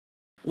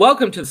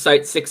Welcome to the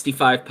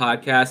Site-65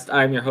 podcast.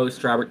 I'm your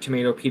host, Robert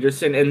Tomato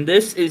Peterson, and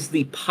this is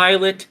the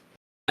pilot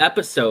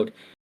episode.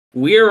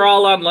 We're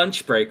all on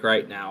lunch break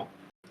right now,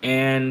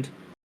 and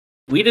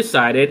we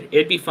decided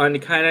it'd be fun to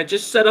kind of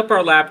just set up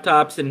our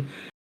laptops and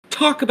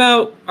talk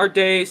about our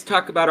days,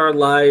 talk about our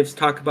lives,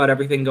 talk about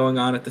everything going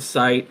on at the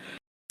site.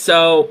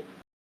 So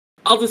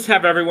I'll just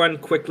have everyone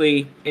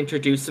quickly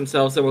introduce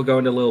themselves, and we'll go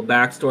into little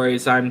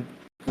backstories. I'm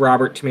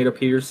Robert Tomato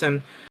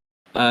Peterson.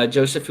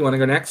 Joseph, you want to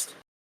go next?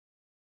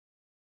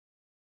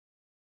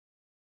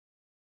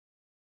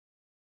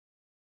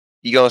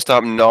 You gonna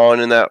stop gnawing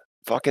in that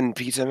fucking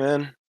pizza,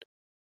 man?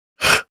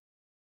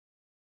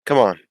 Come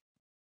on.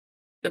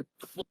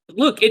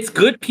 Look, it's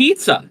good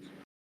pizza.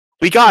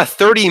 We got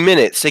 30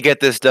 minutes to get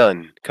this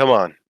done. Come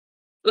on.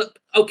 Look,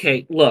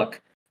 okay,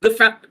 look.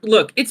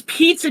 Look, it's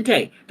pizza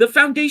day. The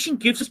Foundation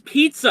gives us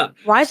pizza.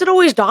 Why is it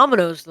always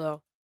Domino's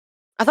though?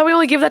 I thought we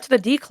only give that to the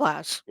D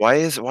class. Why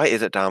is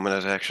it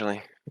Domino's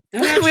actually?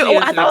 That actually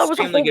is I an thought it was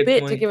a extremely whole good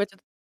bit point. to give it to.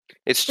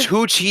 It's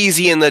too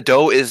cheesy and the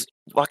dough is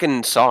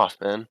fucking soft,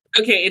 man.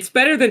 Okay, it's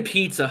better than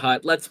Pizza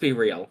Hut, let's be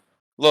real.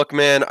 Look,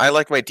 man, I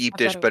like my deep I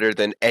dish thought it better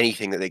than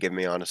anything that they give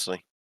me,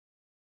 honestly.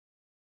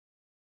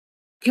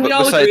 Can we But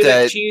all besides agree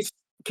that that- cheese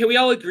Can we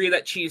all agree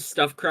that cheese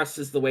stuffed crust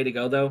is the way to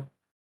go though?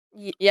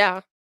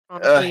 Yeah,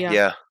 honestly,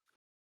 yeah.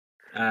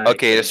 Alright,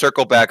 Okay, to good.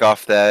 circle back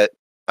off that,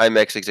 I'm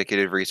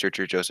ex-executive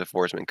researcher Joseph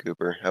Forsman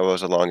Cooper. I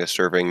was the longest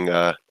serving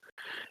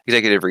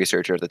executive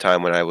researcher at the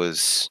time when I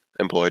was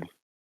employed.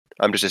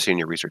 I'm just a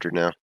senior researcher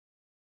now.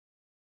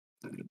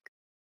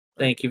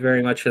 Thank you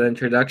very much for the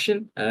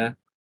introduction.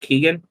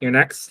 Keegan, you're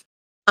next.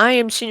 I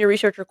am senior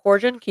researcher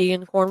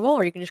Keegan Cornwall,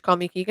 or you can just call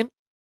me Keegan.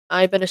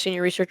 I've been a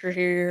senior researcher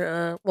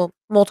here,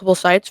 multiple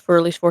sites for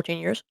at least 14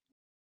 years.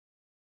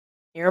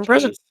 Here in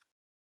prison.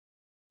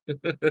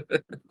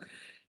 Jeez.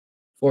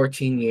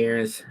 14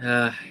 years.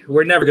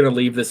 We're never gonna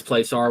leave this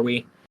place, are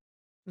we?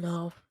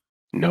 No,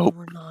 Nope.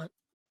 we're not.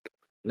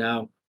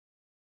 No.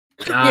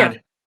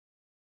 God.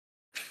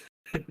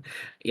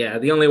 Yeah,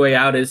 the only way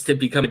out is to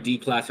become a D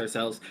class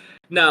ourselves.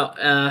 No,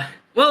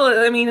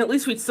 well, I mean, at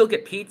least we'd still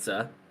get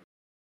pizza.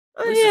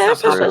 At least Yeah,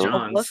 it's not Papa true.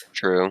 John's.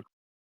 True.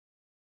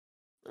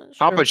 That's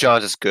Papa true.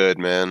 John's is good,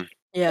 man.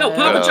 Yeah. No,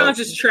 Papa Uh, John's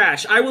is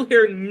trash. I will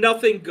hear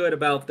nothing good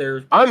about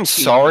their I'm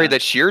sorry pizza.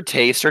 that your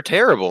tastes are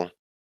terrible.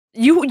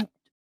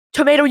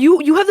 Tomato,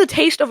 you have the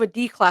taste of a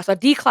D class. A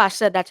D class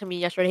said that to me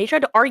yesterday. He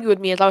tried to argue with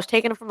me as I was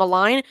taking it from the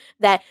line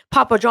that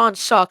Papa John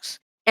sucks,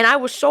 and I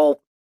was so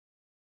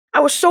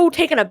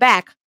taken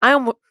aback.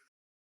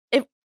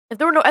 If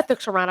there were no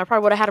ethics around, I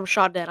probably would have had him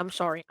shot dead. I'm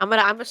sorry. I'm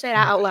gonna say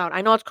that out loud.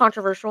 I know it's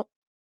controversial,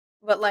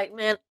 but like,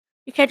 man,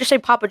 you can't just say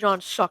Papa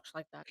John sucks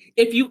like that.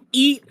 If you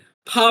eat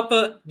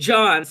Papa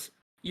John's,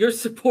 you're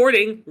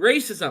supporting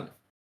racism.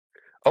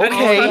 How do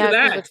you Okay. respond to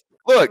Yeah, 'cause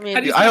that? Look, How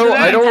do you I respond to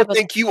that? don't Have a-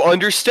 think you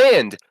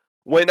understand.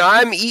 When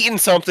I'm eating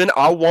something,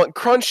 I want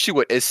crunch to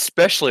it,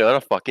 especially on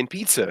a fucking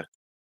pizza.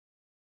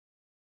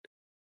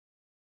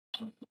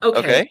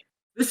 Okay?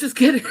 This is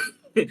getting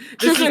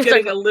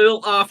a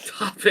little off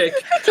topic.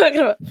 Talking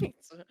about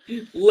pizza.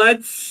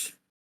 Let's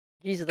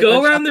Jesus,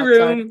 go the around the gunshots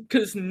outside. room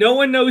because no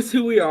one knows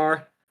who we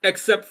are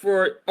except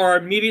for our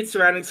immediate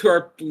surroundings who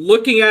are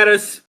looking at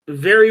us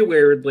very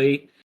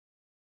weirdly.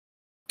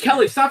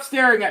 Kelly, stop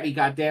staring at me,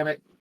 goddammit.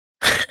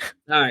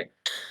 Alright.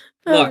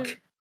 Look,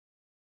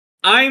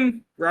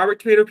 I'm Robert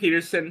Tomato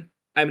Peterson.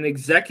 I'm an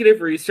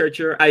executive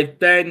researcher. I've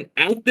been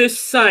at this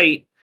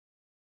site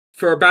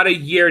for about a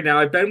year now.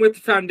 I've been with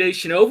the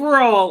Foundation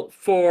overall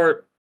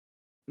for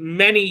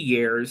many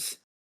years.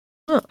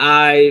 Huh.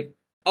 I've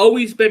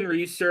always been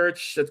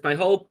research. That's my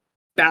whole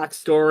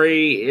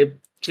backstory. It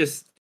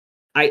just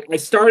I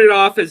started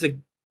off as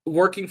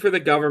working for the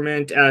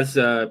government as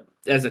a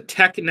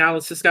tech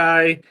analysis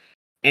guy,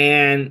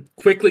 and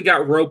quickly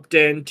got roped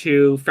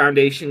into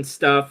Foundation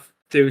stuff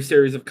through a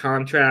series of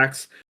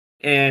contracts.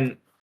 And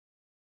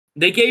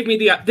they gave me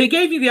the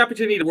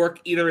opportunity to work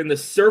either in the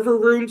server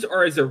rooms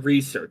or as a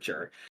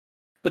researcher.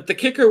 But the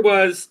kicker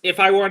was, if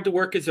I wanted to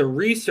work as a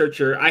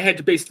researcher, I had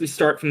to basically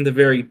start from the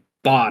very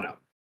bottom.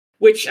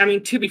 Which, I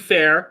mean, to be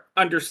fair,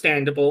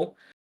 understandable.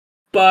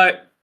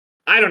 But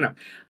I don't know.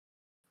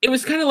 It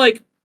was kind of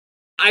like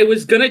I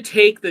was gonna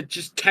take the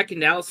just tech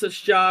analysis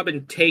job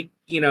and take,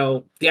 the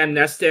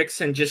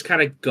amnestics and just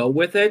kind of go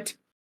with it.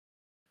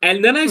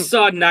 And then I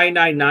saw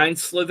 999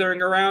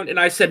 slithering around, and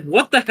I said,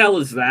 "What the hell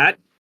is that?"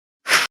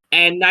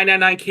 And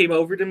 999 came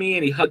over to me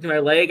and he hugged my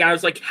leg. And I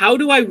was like, "How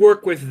do I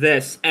work with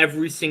this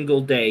every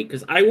single day?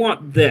 Because I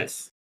want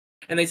this."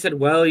 And they said,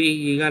 "Well,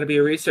 you got to be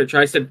a researcher."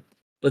 I said,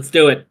 "Let's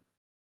do it.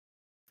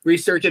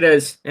 Research it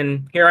is."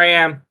 And here I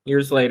am,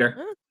 years later.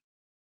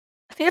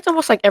 I think it's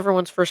almost like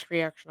everyone's first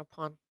reaction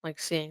upon like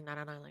seeing that,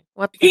 and I like,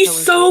 what? The He's hell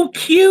is so that?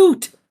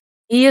 cute.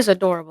 He is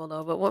adorable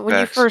though, but when you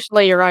Facts. first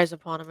lay your eyes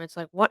upon him, it's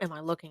like, what am I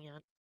looking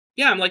at?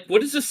 Yeah, I'm like,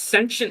 what is this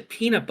sentient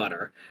peanut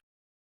butter?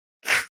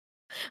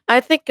 I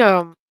think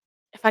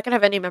if I could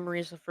have any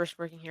memories of first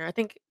working here, I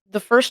think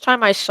the first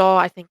time I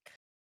saw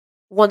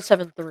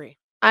 173.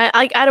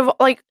 I out of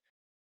like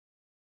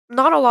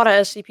not a lot of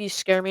SCPs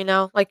scare me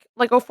now. Like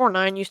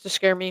 049 used to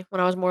scare me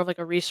when I was more of like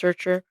a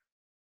researcher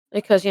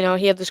because he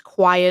had this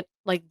quiet,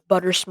 like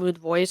butter smooth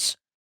voice,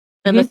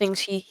 and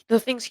Mhm. the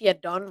things he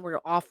had done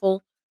were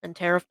awful and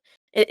terrifying.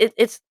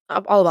 It's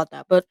all about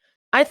that. But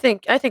I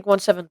think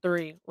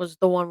 173 was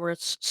the one where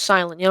it's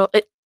silent.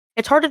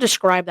 It's hard to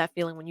describe that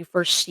feeling when you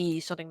first see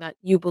something that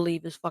you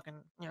believe is fucking.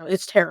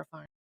 It's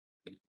terrifying.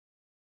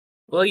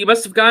 Well, you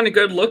must have gotten a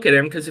good look at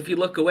him, because if you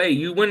look away,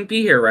 you wouldn't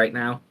be here right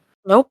now.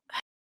 Nope,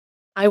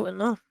 I wouldn't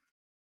know.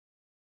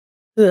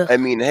 Ugh. I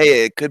mean,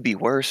 hey, it could be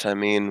worse. I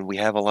mean, we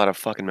have a lot of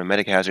fucking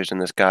memetic hazards in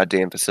this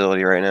goddamn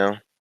facility right now.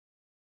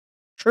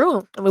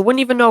 True, and we wouldn't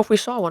even know if we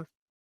saw one.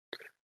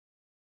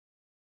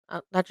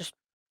 That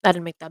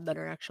didn't make that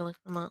better. Actually,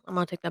 I'm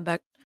gonna take that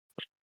back.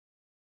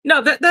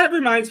 No, that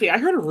reminds me. I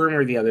heard a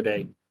rumor the other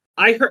day.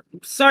 I'm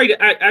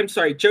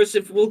sorry,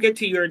 Joseph. We'll get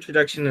to your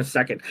introduction in a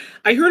second.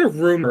 I heard a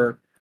rumor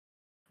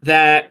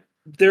that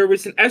there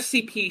was an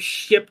SCP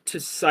shipped to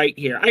site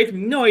here. I have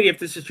no idea if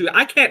this is true.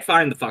 I can't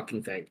find the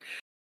fucking thing.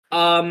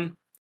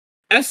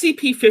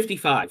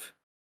 SCP-55.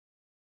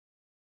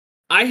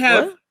 I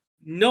have What?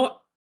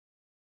 no.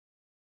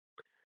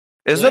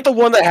 Isn't What? that the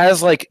one that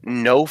has like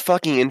no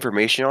fucking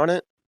information on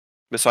it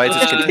besides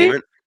its Uh,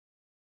 containment?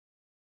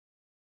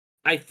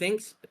 I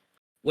think.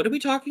 What are we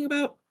talking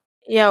about?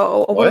 Yeah.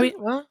 What do What? we?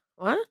 What?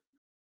 What?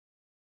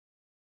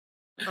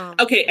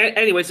 Okay.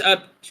 Anyways, I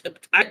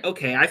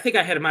think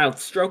I had a mild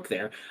stroke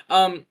there.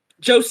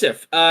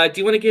 Joseph, do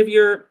you want to give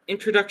your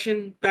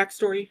introduction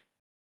backstory?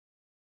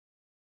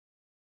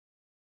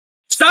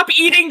 Stop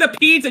eating the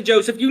pizza,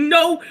 Joseph. You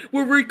know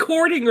we're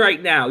recording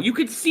right now. You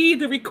can see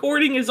the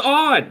recording is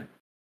on.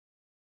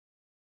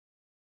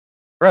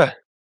 Bruh.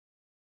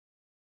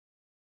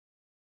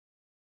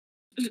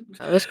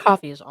 This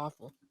coffee is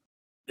awful.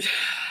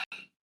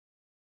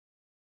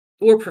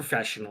 We're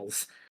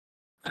professionals.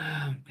 Oh,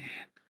 man.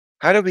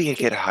 How did we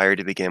get hired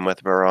to begin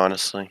with, bro,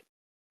 honestly?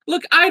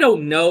 Look, I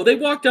don't know. They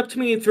walked up to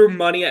me and threw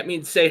money at me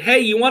and said, "Hey,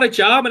 you want a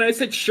job?" And I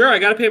said, "Sure, I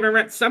gotta pay my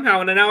rent somehow."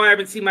 And now I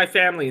haven't seen my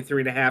family in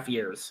 3.5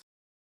 years.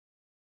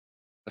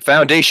 The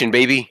Foundation,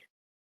 baby.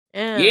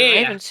 Yeah, I Yeah.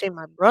 haven't seen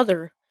my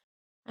brother.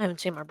 I haven't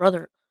seen my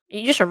brother.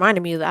 You just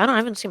reminded me that I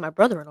haven't seen my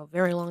brother in a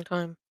very long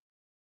time.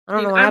 I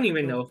don't know Dude, what I don't happened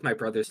even to know him. if my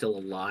brother's still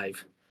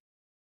alive.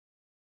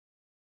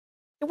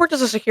 He worked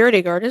as a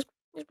security guard. He's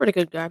a pretty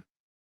good guy.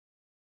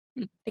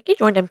 Hmm. I think he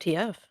joined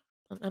MTF.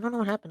 I don't know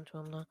what happened to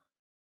him though.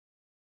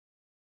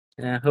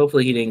 Yeah,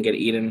 hopefully he didn't get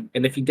eaten.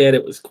 And if he did,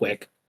 it was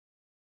quick.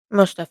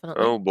 Most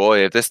definitely. Oh boy,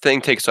 if this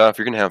thing takes off,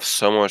 you're gonna have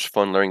so much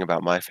fun learning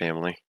about my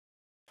family.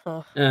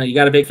 Oh, You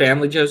got a big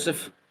family,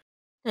 Joseph?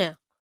 yeah.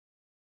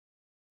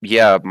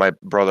 Yeah, my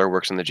brother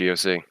works in the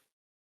GOC.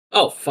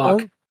 Oh,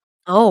 fuck. Oh.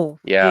 Oh.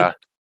 Yeah,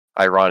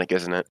 ironic,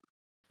 isn't it?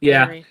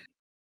 Yeah. Very.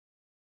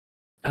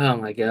 Oh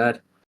my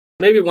god.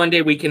 Maybe one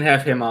day we can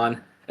have him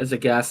on as a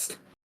guest.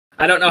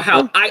 I don't know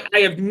how. I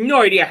have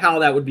no idea how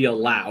that would be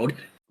allowed.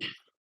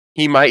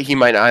 He might,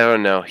 I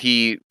don't know.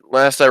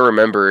 Last I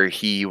remember,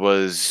 he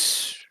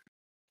was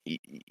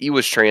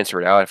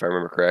transferred out, if I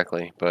remember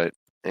correctly, but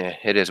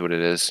it is what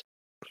it is.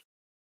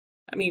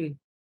 I mean,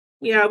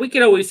 yeah, we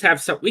could always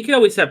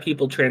have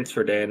people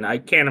transferred in. I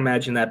can't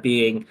imagine that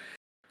being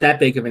that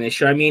big of an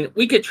issue. I mean,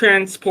 we could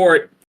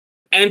transport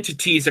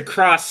entities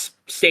across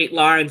state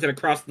lines and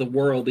across the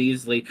world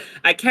easily.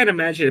 I can't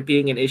imagine it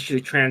being an issue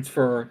to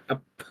transfer a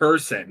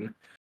person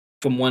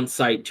from one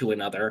site to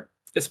another.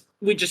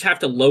 We just have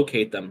to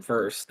locate them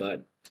first,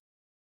 but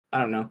I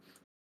don't know.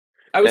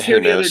 I was Who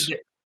here the other knows? day.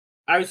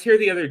 I was here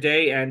the other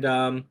day, and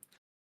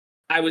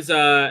I was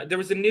there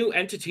was a new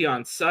entity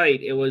on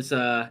site. It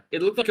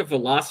looked like a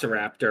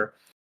velociraptor.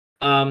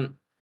 Um,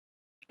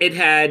 it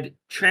had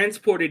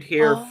transported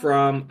here Oh.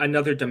 from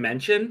another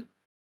dimension,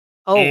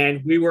 Oh.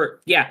 and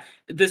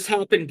this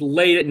happened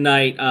late at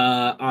night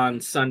on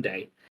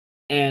Sunday,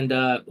 and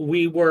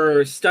we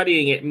were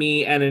studying it,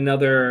 me and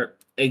another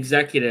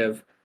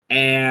executive,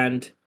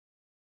 and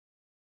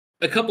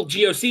a couple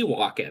GOC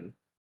walk in,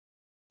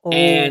 Oh.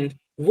 and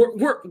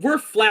we're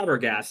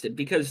flabbergasted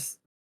because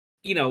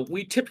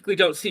we typically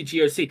don't see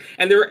GOC,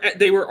 and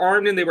they were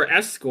armed and they were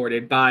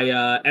escorted by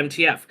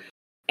MTF.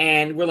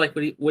 And we're like,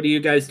 what are you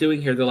guys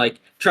doing here? They're like,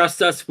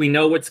 trust us, we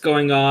know what's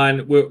going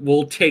on.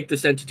 We'll take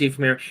this entity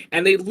from here.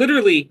 And they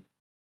literally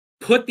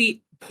put the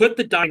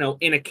dino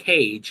in a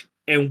cage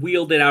and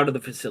wheeled it out of the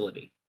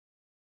facility.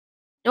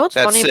 You know what's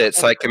funny That's about it. that?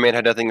 Site Command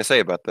had nothing to say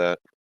about that.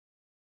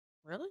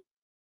 Really?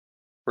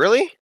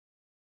 Really?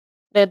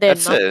 They had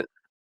That's nothing. it.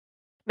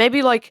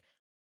 Maybe like.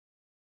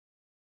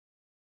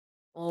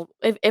 Well,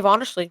 if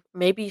honestly,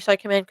 maybe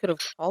Site Command could have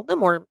called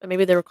them, or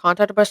maybe they were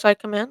contacted by Site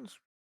Command's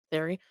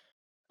theory.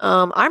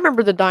 I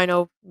remember the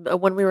dino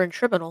when we were in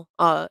tribunal.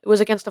 It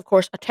was against, of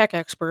course, a tech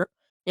expert.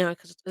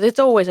 Because it's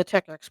always a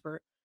tech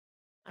expert.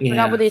 I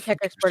forgot what Yeah, the tech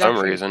For expert some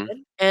actually reason. did,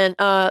 and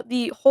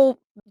the whole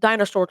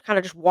dinosaur kind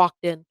of just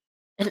walked in,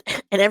 and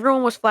and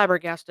everyone was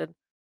flabbergasted.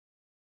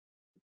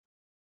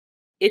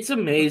 it's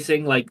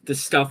amazing, like the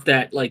stuff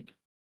that like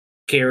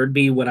scared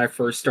me when I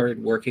first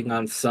started working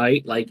on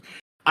site. Like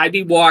I'd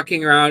be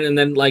walking around and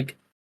then like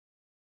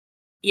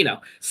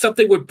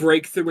something would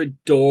break through a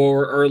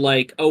door, or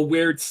like a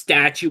weird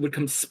statue would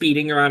come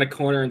speeding around a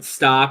corner and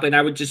stop, and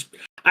I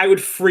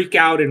would freak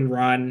out and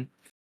run.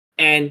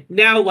 And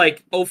now,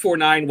 like,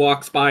 049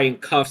 walks by in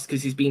cuffs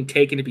because he's being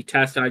taken to be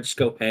tested. I just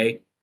go,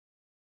 hey,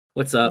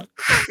 what's up?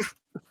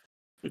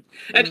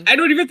 And I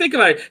don't even think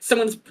about it.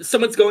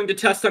 Someone's going to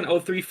test on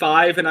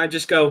 035, and I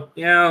just go,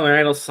 yeah, all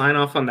right, I'll sign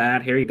off on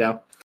that. Here you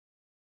go.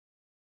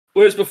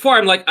 Whereas before,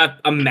 I'm like,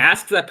 a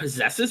mask that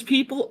possesses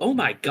people? Oh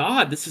my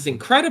god, this is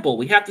incredible.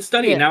 We have to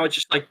study. Yeah. And now it's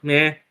just like,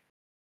 meh.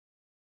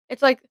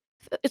 It's like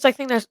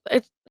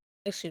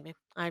excuse me.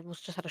 I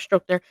almost just had a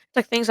stroke there. It's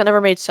like things that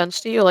never made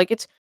sense to you. Like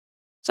it's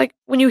like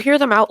when you hear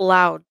them out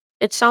loud,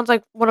 it sounds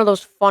like one of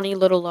those funny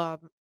little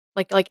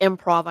like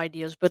improv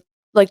ideas, but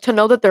like to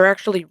know that they're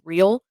actually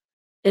real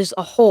is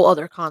a whole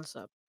other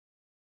concept.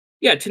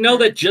 Yeah, to know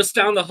that just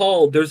down the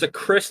hall, there's a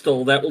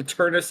crystal that will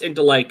turn us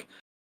into, like,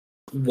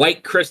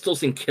 white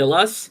crystals and kill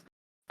us.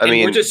 I And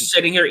we're mean, just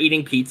sitting here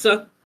eating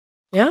pizza.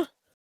 Yeah.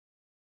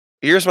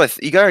 here's my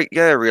you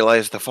gotta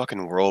realize the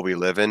fucking world we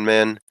live in,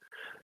 man.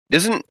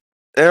 Isn't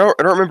I don't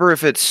remember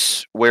if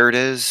it's where it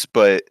is,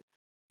 but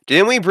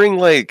didn't we bring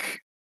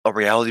like a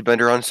reality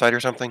bender on site or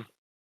something?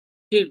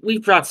 Dude,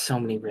 we've brought so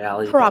many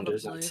reality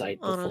benders on Probably, site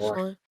before.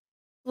 honestly.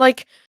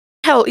 Like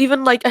hell,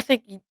 even like I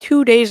think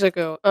 2 days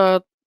ago,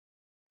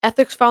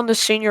 ethics found this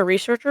senior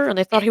researcher and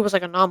they thought he was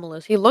like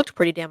anomalous. He looked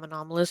pretty damn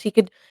anomalous. He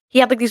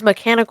had like these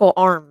mechanical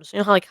arms.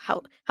 You know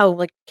how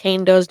like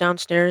Kane does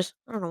downstairs?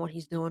 I don't know what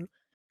he's doing.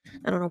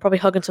 I don't know, probably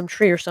hugging some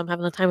tree or something,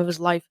 having the time of his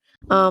life.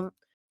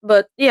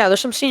 But yeah,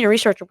 there's some senior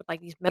researcher with like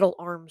these metal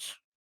arms.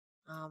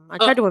 I Uh,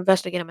 tried to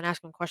investigate him and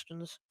ask him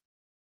questions.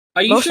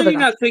 are you Most sure of it you're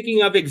got not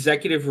thinking of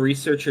executive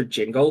researcher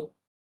Jingle?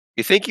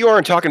 You think you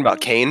aren't talking about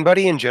uh, Kane,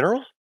 buddy, in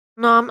general?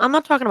 no, I'm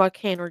not talking about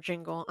Kane or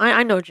Jingle.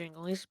 I know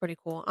Jingle. He's pretty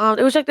cool.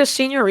 It was like this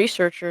senior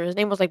researcher. His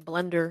name was like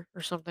Blender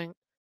or something.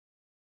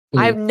 Hmm.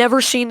 I've never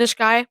seen this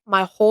guy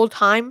my whole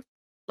time,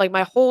 like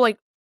my whole like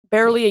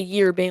barely a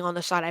year being on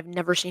the side. I've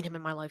never seen him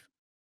in my life.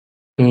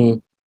 Hmm.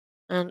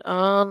 And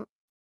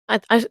I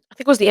think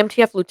it was the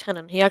MTF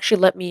lieutenant. He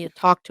actually let me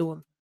talk to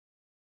him.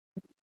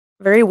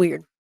 Very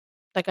weird.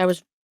 Like I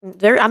was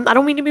very. I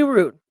don't mean to be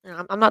rude.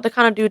 I'm not the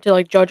kind of dude to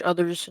like judge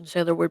others and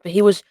say they're weird, but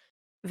he was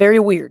very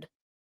weird.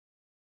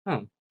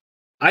 Oh.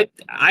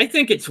 I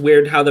think it's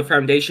weird how the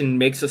Foundation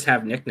makes us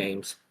have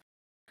nicknames.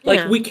 Like,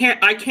 Yeah.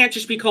 I can't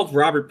just be called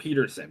Robert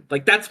Peterson.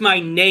 Like, that's my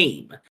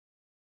name.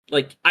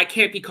 Like, I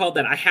can't be called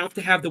that. I have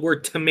to have the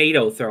word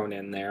tomato thrown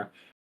in there.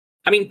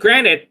 I mean,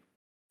 granted,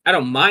 I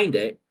don't mind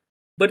it,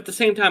 but at the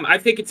same time, I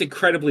think it's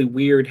incredibly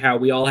weird how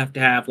we all have to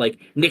have, like,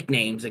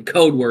 nicknames and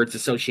code words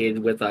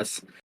associated with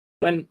us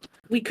when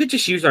we could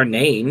just use our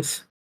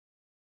names.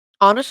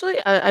 Honestly,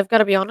 I've got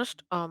to be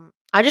honest.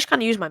 I just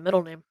kind of use my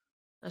middle name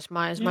as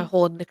my Yeah,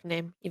 whole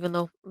nickname, even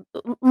though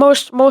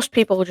most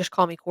people will just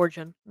call me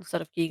Corjan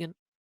instead of Keegan.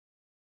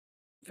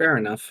 fair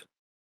enough.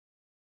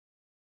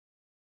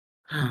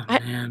 Oh, I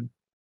man.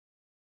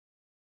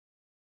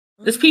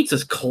 This uh,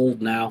 pizza's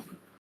cold now.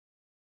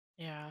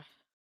 yeah.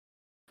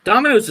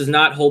 Domino's does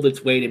not hold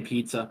its weight in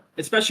pizza,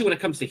 especially when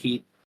it comes to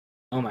heat.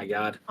 Oh my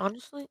god.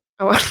 Honestly,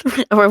 are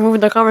we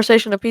moving the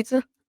conversation to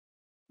pizza?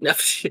 No,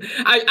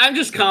 I'm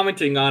just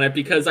commenting on it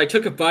because I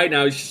took a bite and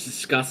I was just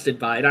disgusted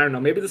by it. I don't know.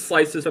 Maybe the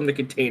slices from the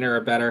container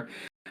are better.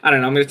 I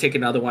don't know. I'm going to take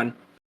another one.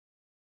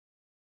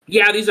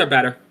 Yeah, these are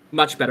better.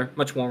 Much better.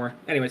 Much warmer.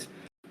 Anyways.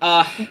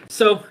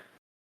 So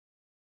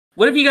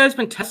what have you guys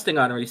been testing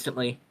on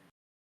recently?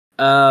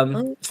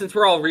 Um, Since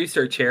we're all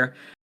research here,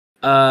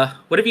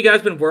 what have you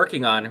guys been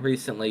working on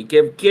recently?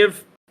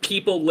 Give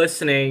people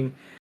listening,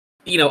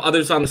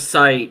 others on the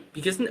site,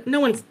 because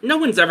no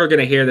one's ever going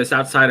to hear this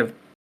outside of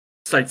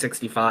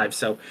Site-65.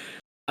 So,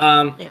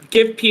 yeah.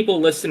 give people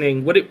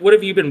listening what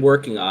have you been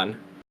working on?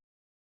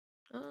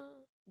 Uh,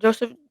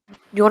 Joseph, do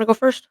you want to go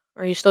first?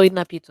 Or are you still eating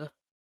that pizza?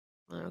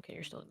 Okay,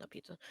 you're still eating that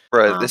pizza.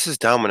 Bruh, Um, this is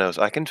Domino's.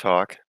 I can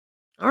talk.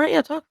 all right,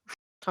 yeah, talk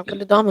about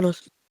the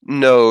Dominoes.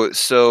 No,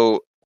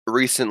 so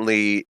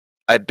recently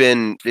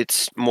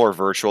it's more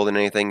virtual than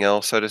anything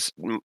else. I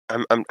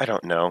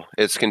don't know.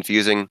 It's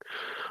confusing,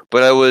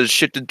 but I was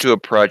shifted to a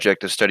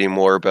project to study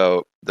more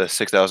about the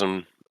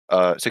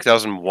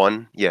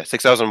 6001. Yeah,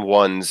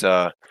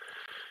 6001's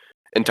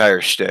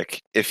entire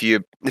shtick. If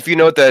you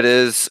know what that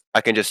is,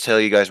 I can just tell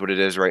you guys what it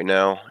is right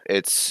now.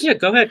 Yeah,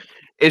 go ahead.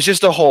 It's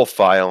just a whole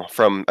file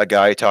from a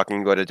guy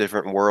talking about a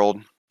different world,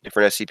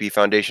 different SCP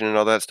Foundation and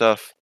all that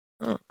stuff.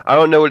 Oh, I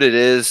don't know what it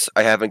is.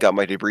 I haven't got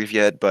my debrief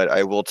yet, but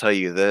I will tell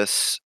you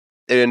this.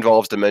 It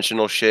involves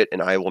dimensional shit,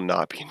 and I will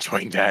not be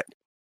enjoying that.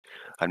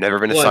 I've never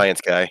been a What?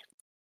 science guy.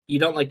 You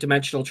don't like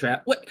dimensional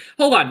trap? What?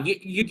 Hold on.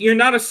 You're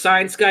not a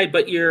science guy,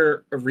 but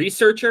you're a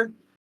researcher?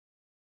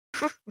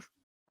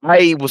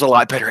 I was a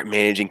lot better at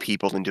managing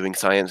people than doing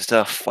science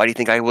stuff. Why do you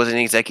think I was an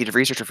executive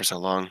researcher for so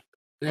long?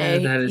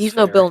 hey, That is he's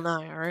no fair. Bill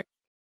Nye, all right.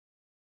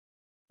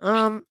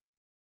 Um,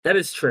 That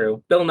is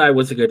true. Bill Nye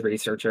was a good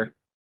researcher.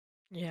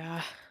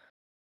 yeah.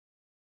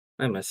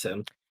 I miss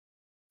him.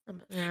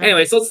 Yeah.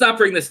 Anyways, let's not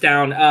bring this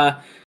down.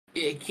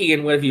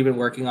 Keegan, what have you been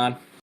working on?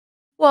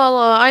 Well,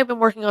 I've been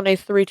working on a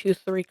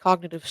 323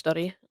 cognitive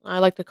study. I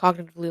like to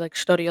cognitively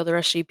study other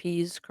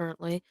SCPs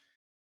currently.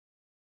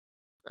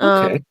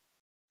 Okay.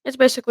 It's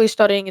basically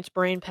studying its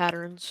brain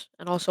patterns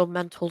and also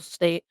mental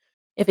state,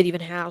 if it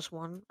even has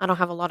one. I don't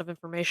have a lot of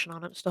information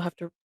on it. Still have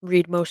to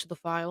read most of the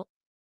file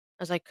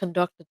as I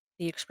conduct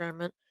the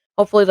experiment.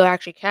 Hopefully, they'll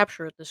actually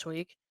capture it this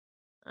week.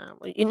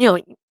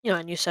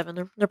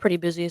 NU7, they're pretty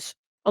busy,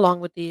 along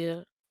with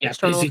the Yeah,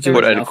 external busy Quote doing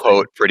affairs. nothing.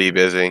 unquote, pretty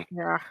busy.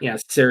 Yeah, Yeah,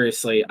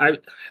 seriously.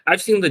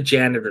 I've seen the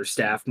janitor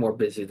staff more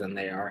busy than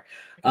they are.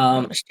 to be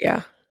honest,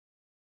 yeah.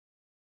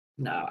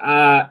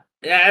 No.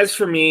 As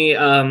for me,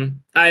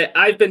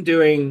 I've been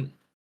doing.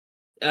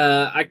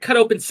 I cut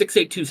open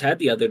 682's head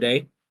the other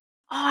day.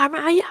 Oh,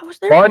 I was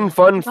there for Fun, that.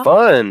 fun, That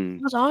fun.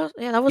 was awesome.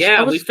 Yeah, that was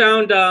Yeah,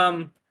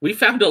 we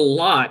found a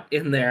lot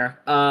in there.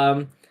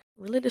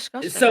 really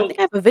disgusting. I think So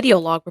I have a video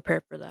log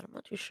prepared for that. I'm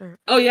not too sure.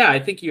 oh yeah, I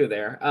think you were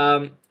there.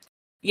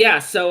 Yeah,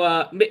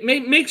 so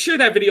make sure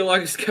that video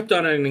log is kept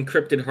on an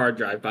encrypted hard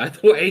drive, by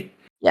the way.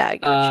 Yeah, I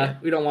gotcha.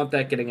 We don't want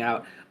that getting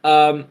out.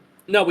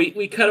 No,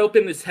 we cut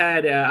open this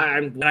head.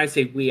 When I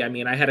say we, I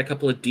mean I had a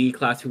couple of D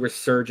class who were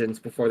surgeons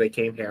before they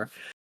came here.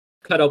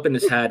 Cut open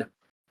his head,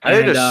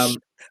 and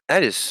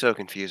That is so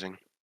confusing.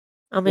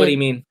 I what do you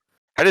mean, mean?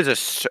 How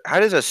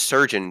does a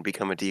surgeon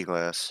become a D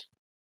class?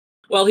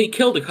 Well, he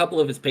killed a couple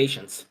of his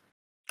patients.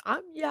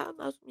 yeah, And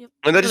that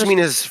I'm just gonna mean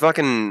his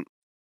fucking.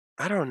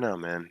 I don't know,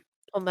 man.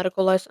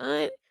 medical license.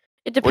 It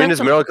Wouldn't depends his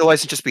on. medical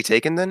license just be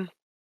taken then?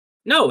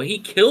 No, he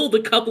killed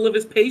a couple of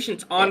his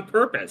patients Yeah, on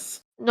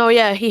purpose. no,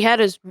 yeah, he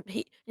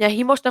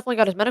most definitely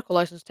got his medical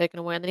license taken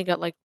away, and then he got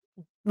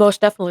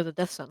most definitely the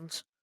death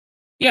sentence.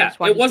 Yeah, That's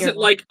why it he's here wasn't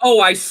now. like, oh,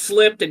 I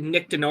slipped and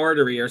nicked an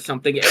artery or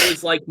something. It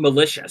was like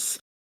malicious.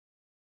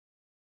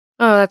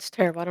 Oh, that's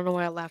terrible. I don't know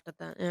why I laughed at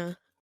that. Yeah.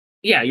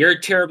 Yeah, you're a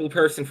terrible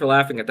person for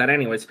laughing at that.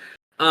 Anyways,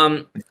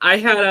 I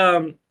had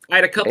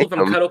a couple of them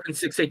Damn. cut open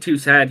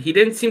 682's head. He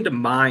didn't seem to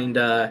mind.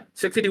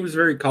 682 was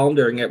very calm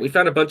during it. We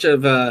found a bunch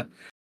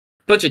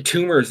of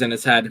tumors in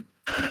his head.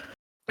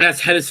 And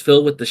his head is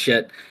filled with the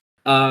shit.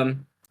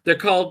 They're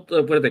called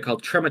what are they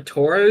called?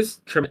 Trematoras.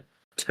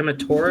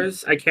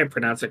 I can't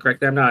pronounce it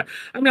correctly. I'm not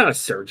a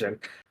surgeon,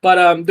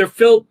 but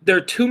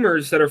they're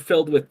tumors that are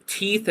filled with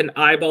teeth and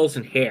eyeballs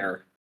and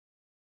hair.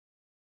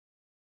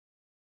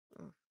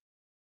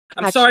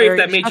 I'm That's sorry if very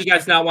that made you disgusting.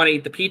 guys not want to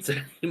eat the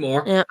pizza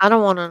anymore. Yeah, I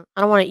don't wanna.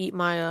 I don't wanna eat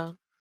my. I don't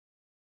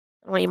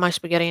wanna eat my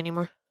spaghetti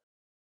anymore.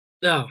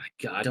 Oh my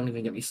god! Don't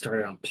even get me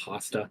started on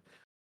pasta.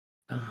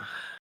 Ugh.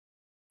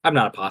 I'm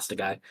not a pasta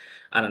guy.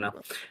 I don't know.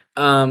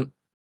 Um,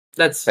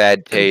 that's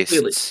Bad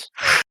completely. tastes.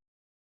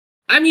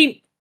 I mean,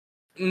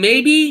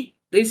 maybe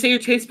they say your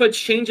taste buds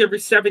change every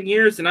 7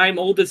 years, and I'm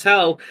old as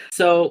hell.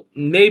 So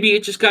maybe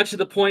it just got to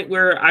the point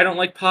where I don't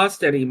like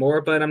pasta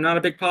anymore. But I'm not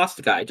a big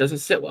pasta guy. It doesn't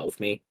sit well with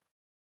me.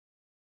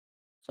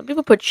 Some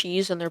people put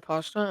cheese in their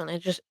pasta, and it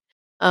just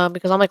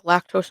because I'm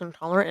lactose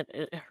intolerant,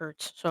 it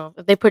hurts. So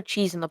if they put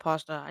cheese in the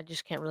pasta, I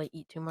just can't really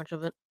eat too much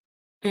of it.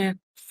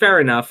 Fair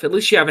enough. At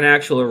least you have an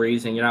actual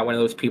reason. You're not one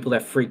of those people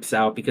that freaks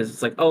out because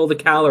it's like, oh, the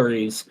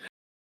calories.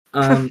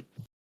 Um,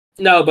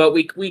 no, but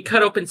we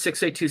cut open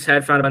 682's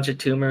head, found a bunch of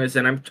tumors,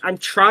 and I'm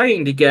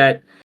trying to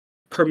get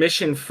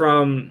permission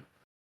from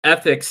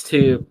ethics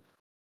to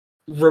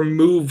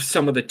remove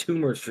some of the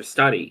tumors for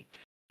study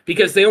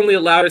because they only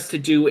allowed us to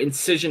do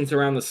incisions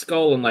around the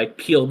skull and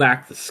peel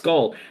back the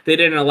skull. They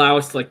didn't allow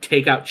us to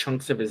take out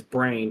chunks of his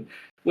brain,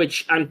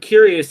 which I'm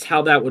curious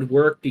how that would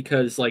work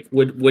because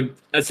would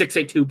a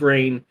 682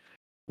 brain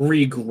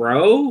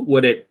regrow?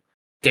 Would it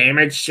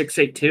damage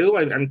 682?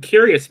 I'm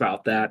curious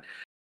about that.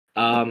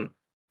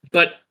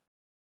 But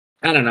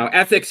I don't know.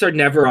 Ethics are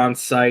never on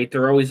site.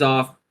 They're always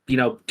off,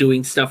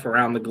 doing stuff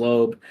around the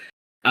globe.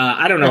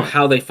 I don't know Yeah.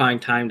 how they find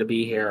time to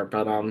be here,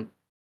 but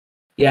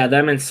yeah,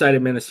 them and site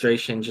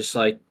administration just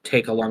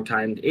take a long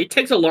time. It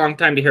takes a long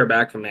time to hear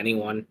back from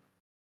anyone.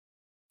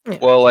 Yeah.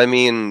 Well, I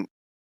mean,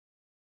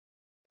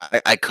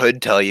 I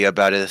could tell you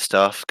about his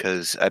stuff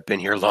because I've been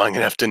here long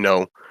enough to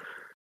know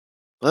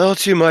a little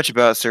too much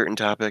about certain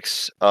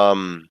topics.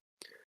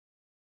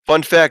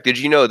 Fun fact: did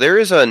you know there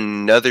is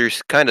another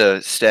kind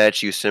of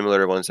statue similar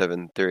to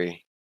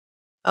 173?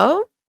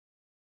 Oh,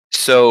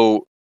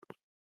 So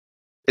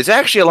it's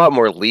actually a lot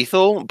more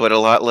lethal, but a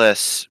lot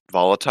less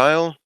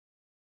volatile.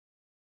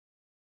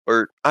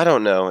 Or I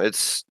don't know.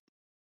 It's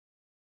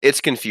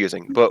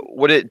confusing. But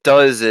what it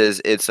does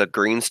is it's a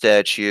green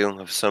statue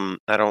of some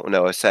I don't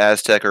know, it's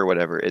Aztec or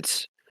whatever.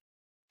 It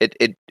it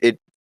it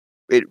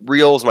it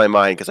reels my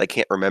mind because I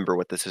can't remember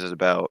what this is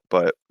about.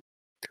 But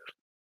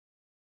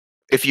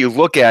if you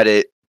look at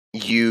it,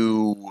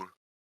 you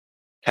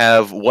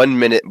have 1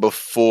 minute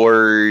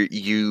before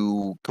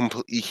you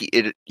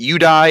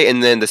die,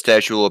 and then the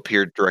statue will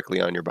appear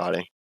directly on your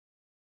body.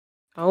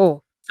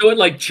 oh, So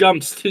it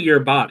jumps to your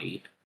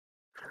body.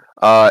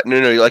 No,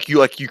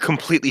 you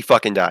completely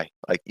fucking die.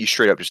 Like you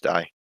straight up just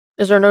die.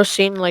 is there no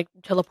scene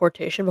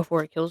teleportation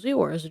before it kills you,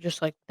 or is it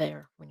just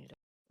there when you die?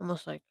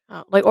 Almost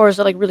or is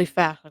it really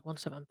fast, like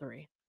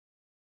 173?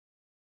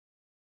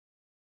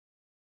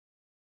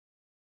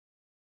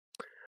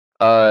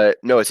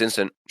 No, it's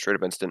instant, straight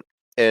up instant.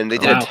 And they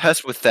did Wow. a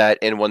test with that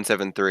in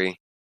 173,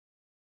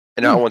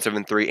 and not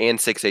 173 and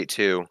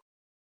 682.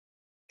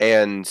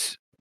 And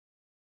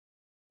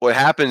what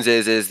happens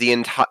is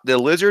the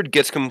lizard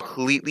gets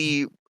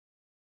completely.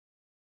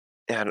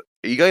 Are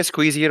you guys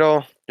queasy at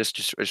all? I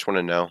just want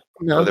to know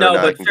No. whether or No, not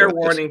I but can go fair with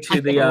this. warning I to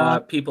think a the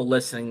lot. people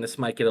listening. This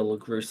might get a little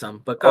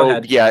gruesome, but go Oh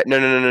ahead. yeah,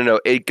 no.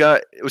 It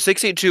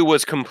 682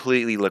 was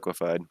completely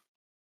liquefied.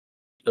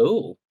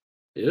 Oh,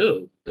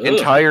 ew, ugh.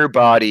 Entire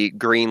body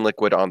green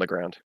liquid on the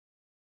ground.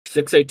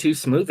 682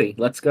 smoothie.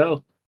 Let's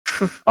go.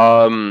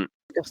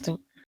 Disgusting.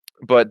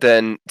 But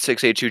then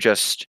 682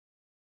 just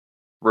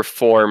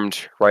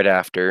reformed right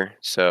after,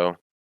 so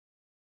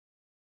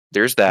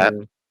there's that.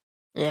 Mm.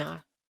 Yeah.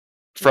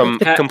 From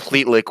That-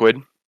 complete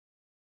liquid.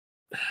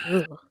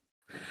 Ugh.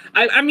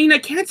 I mean, I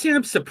can't say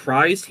I'm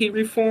surprised he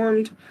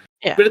reformed,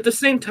 Yeah. but at the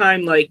same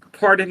time, like,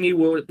 part of me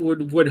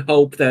would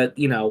hope that,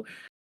 you know,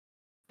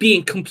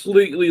 being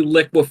completely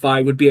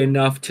liquefied would be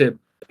enough to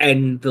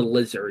end the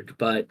lizard,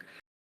 but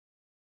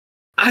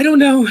I don't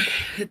know.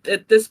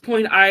 At this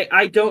point,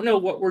 I don't know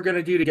what we're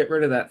gonna do to get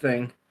rid of that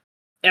thing.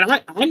 And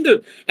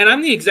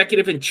I'm the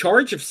executive in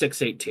charge of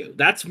 682.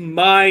 That's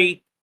my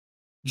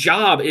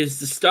job, is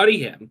to study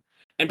him.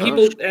 And Oh,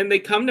 people and they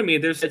come to me,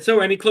 they're said, so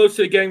any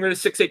closer to getting rid of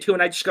 682?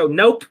 And I just go,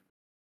 nope.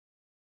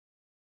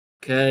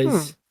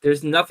 Because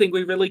there's nothing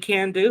we really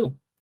can do.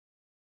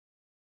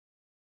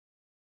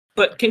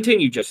 But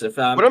continue, Joseph.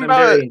 What I'm very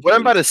about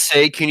intrigued. to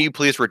say, can you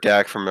please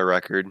redact from the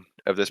record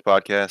of this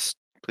podcast,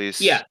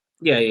 please? Yeah.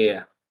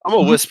 I'm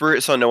gonna whisper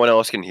it so no one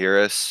else can hear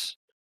us.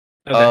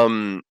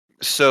 Okay.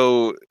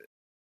 So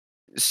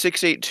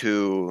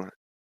 682.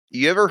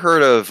 You ever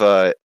heard of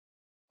a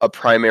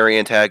primary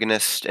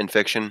antagonist in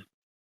fiction?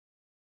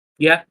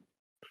 Yeah.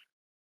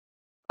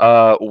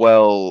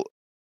 Well,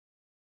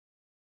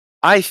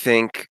 I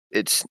think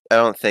it's. I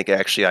don't think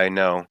actually. I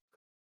know.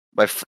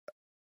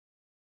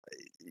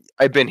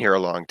 I've been here a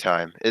long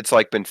time. It's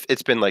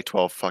been like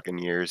 12 fucking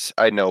years.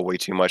 I know way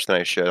too much than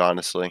I should,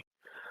 honestly.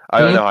 I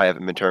don't Mhm. know how I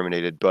haven't been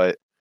terminated, but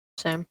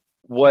same.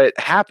 what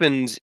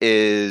happens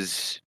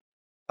is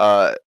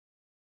uh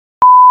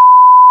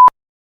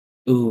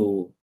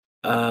Ooh.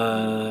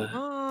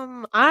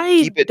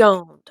 I keep it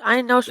don't.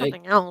 I know I,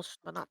 something else,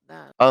 but not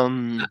that. so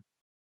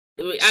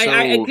I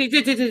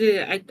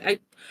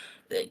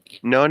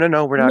no,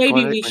 maybe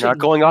we we're not should.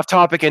 going off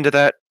topic into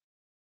that.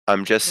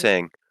 I'm just Mhm.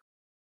 saying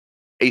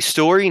a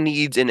story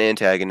needs an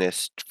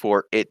antagonist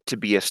for it to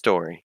be a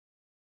story.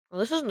 Well,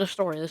 this isn't a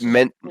story. This is,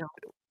 Meant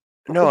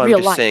No, I'm real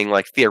just life. saying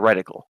like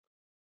theoretical.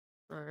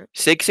 All right.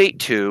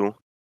 682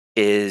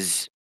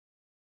 is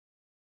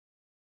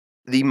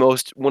the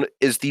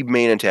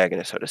main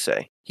antagonist, so to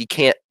say. He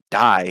can't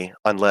die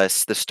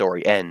unless the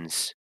story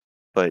ends,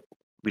 but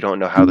we don't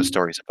know how the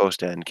story's supposed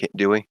to end,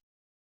 do we?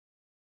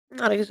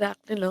 Not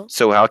exactly, no.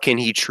 So how can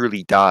he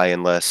truly die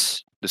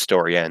unless the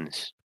story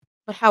ends?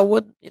 But how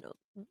would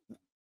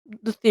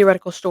the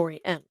theoretical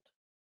story end?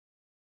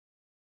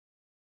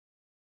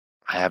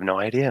 I have no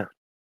idea.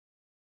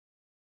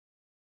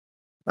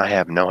 I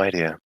have no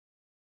idea.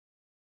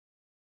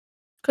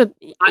 Could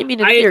I mean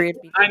in theory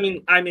it'd be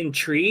fine. I'm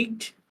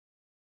intrigued,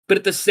 but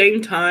at the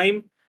same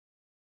time,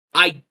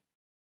 I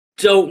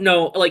don't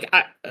know. Like,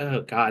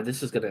 oh god,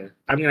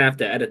 I'm gonna have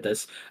to edit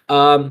this.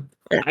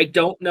 I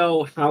don't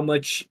know how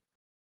much.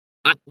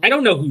 I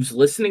don't know who's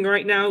listening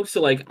right now,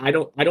 so like, I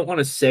don't want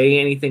to say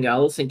anything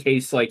else in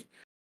case like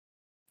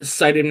the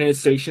site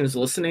administration is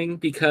listening,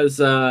 because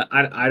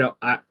I don't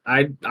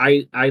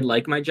I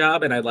like my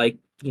job, and I like,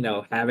 you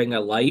know, having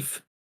a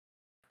life.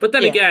 But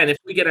then Yeah. again, if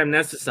we get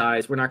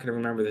amnesticized, we're not going to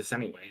remember this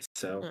anyways.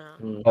 So, Yeah.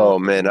 Oh Well,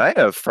 man, I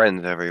have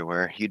friends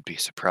everywhere. You'd be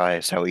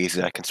surprised how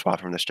easy I can swap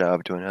from this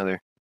job to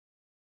another.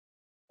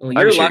 well, I'm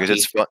you're just here because lucky.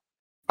 it's fun.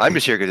 I'm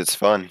just here because it's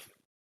fun.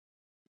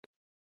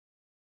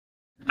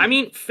 I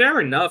mean, fair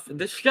enough.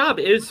 This job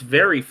is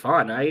very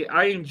fun.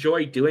 I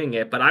enjoy doing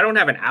it, but I don't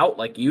have an out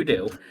like you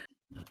do.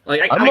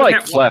 Like I'm I like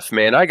can't. Clef,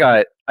 man. I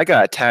got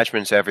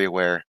attachments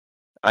everywhere.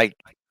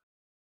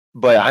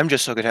 But I'm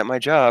just so good at my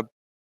job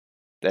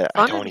that I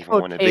fun don't in even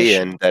want to be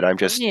in, quotation. that I'm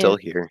For just me, still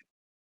here.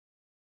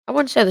 I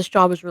wouldn't say this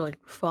job is really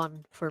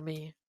fun for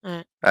me.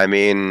 I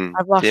mean,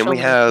 I've lost so many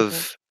people.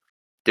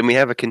 didn't we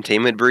have a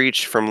containment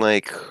breach from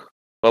like,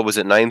 what was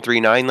it,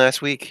 939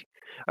 last week?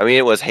 I mean,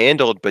 it was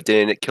handled, but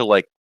didn't it kill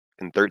like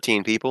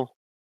 13 people?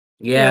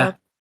 Yeah.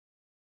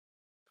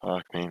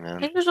 Fuck me, I man.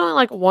 think there's only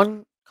like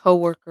one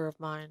coworker of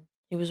mine.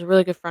 He was a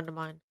really good friend of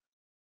mine.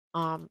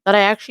 That I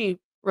actually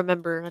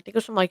remember. And I think it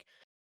was from like,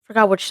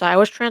 forgot which site. I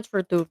was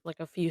transferred through like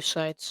a few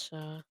sites.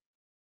 God,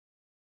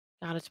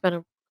 it's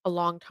been a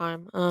long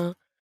time.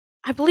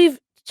 I believe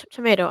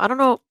Tomato. I don't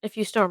know if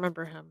you still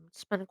remember him.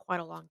 It's been quite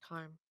a long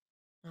time.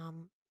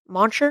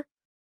 Moncher.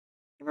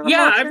 You remember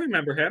Yeah, I Moncher?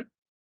 remember him.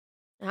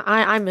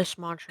 I miss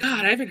Moncher, God,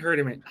 man. I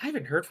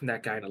haven't heard from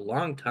that guy in a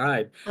long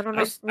time. I don't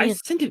know. I Me.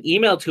 sent an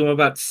email to him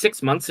about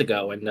 6 months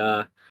ago,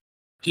 and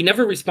he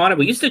never responded.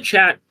 We used to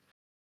chat.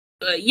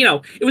 You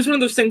know, it was one of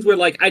those things where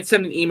like I'd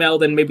send an email,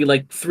 then maybe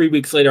like 3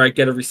 weeks later I'd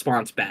get a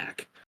response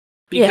back.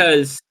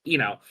 because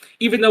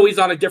even though he's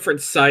on a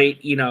different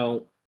site,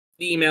 the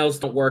emails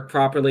don't work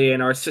properly,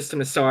 and our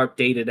system is so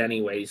outdated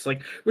anyways.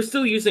 Like, we're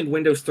still using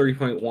Windows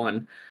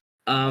 3.1.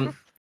 I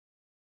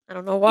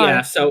don't know why.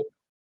 Yeah, so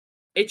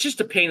it's just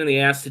a pain in the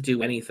ass to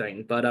do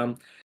anything. But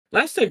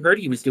last I heard,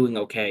 he was doing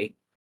okay.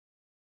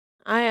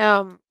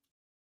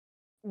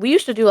 We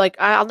used to do like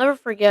I'll never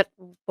forget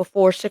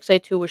before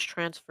 682 was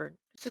transferred.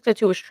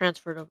 682 was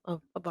transferred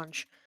a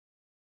bunch.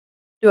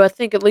 Do I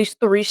think at least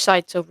 3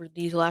 sites over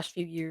these last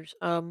few years.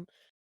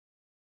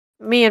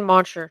 Me and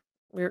Monster,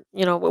 we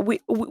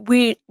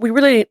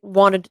really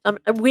wanted.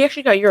 We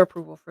actually got your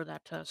approval for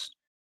that test.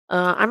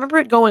 I remember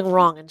it going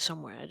wrong in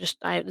somewhere. It's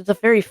a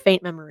very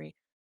faint memory.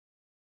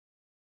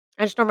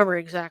 I just don't remember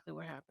exactly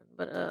what happened.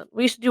 But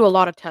we used to do a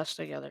lot of tests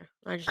together.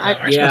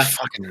 Yeah.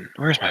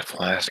 Where's my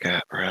flask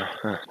at, bro?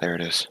 Huh, there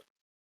it is.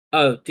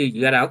 Oh, dude,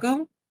 you got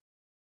alcohol?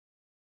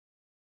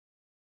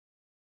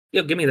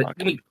 Yo, give me that.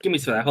 Give me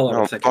some of that. Hold on No,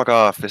 one second. fuck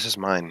off. This is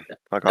mine.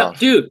 Fuck off.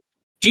 Dude,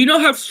 do you know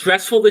how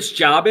stressful this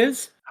job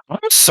is? I'm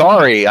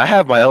sorry. I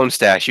have my own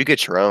stash. You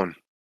get your own.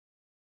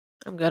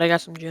 I'm good. I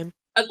got some gin.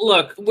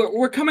 Look,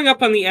 we're coming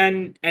up on the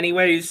end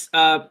anyways.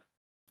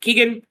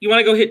 Keegan, you want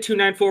to go hit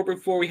 294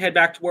 before we head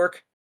back to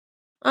work?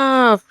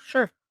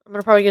 Sure. I'm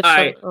gonna probably get some,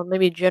 Alright.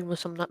 maybe gin with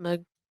some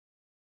nutmeg.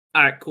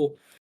 All right, cool.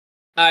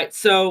 All right,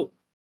 so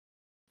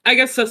I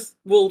guess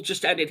we'll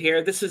just end it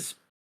here. This is,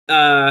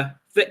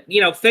 thank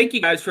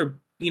you guys for,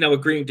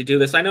 agreeing to do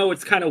this. I know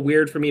it's kind of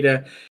weird for me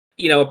to,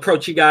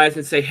 approach you guys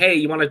and say, hey,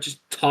 you want to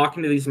just talk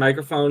into these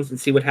microphones and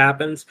see what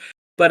happens?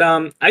 But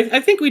I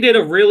think we did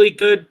a really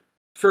good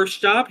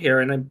first job here,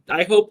 and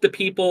I hope the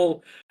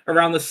people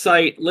around the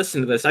site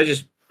listen to this.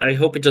 I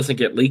hope it doesn't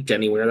get leaked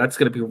anywhere. That's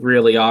going to be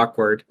really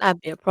awkward.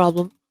 That'd be a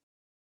problem.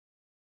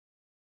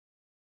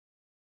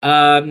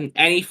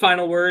 Any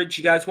final words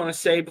you guys want to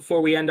say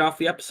before we end off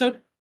the episode?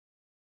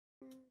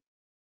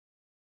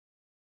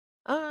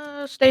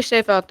 Stay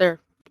safe out there.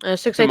 To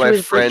 682 my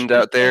is friend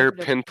out there,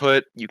 bridge-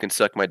 Pinput, you can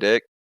suck my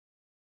dick.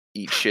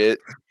 Eat shit.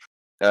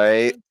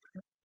 Alright?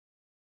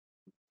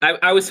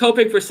 I was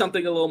hoping for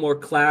something a little more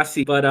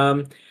classy, but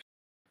all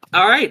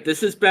right, this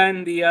has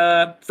been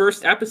the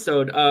first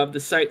episode of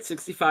the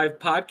Site-65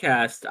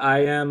 podcast. I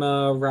am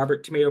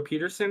Robert Tomato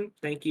Peterson.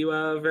 Thank you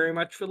very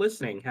much for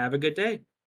listening. Have a good day.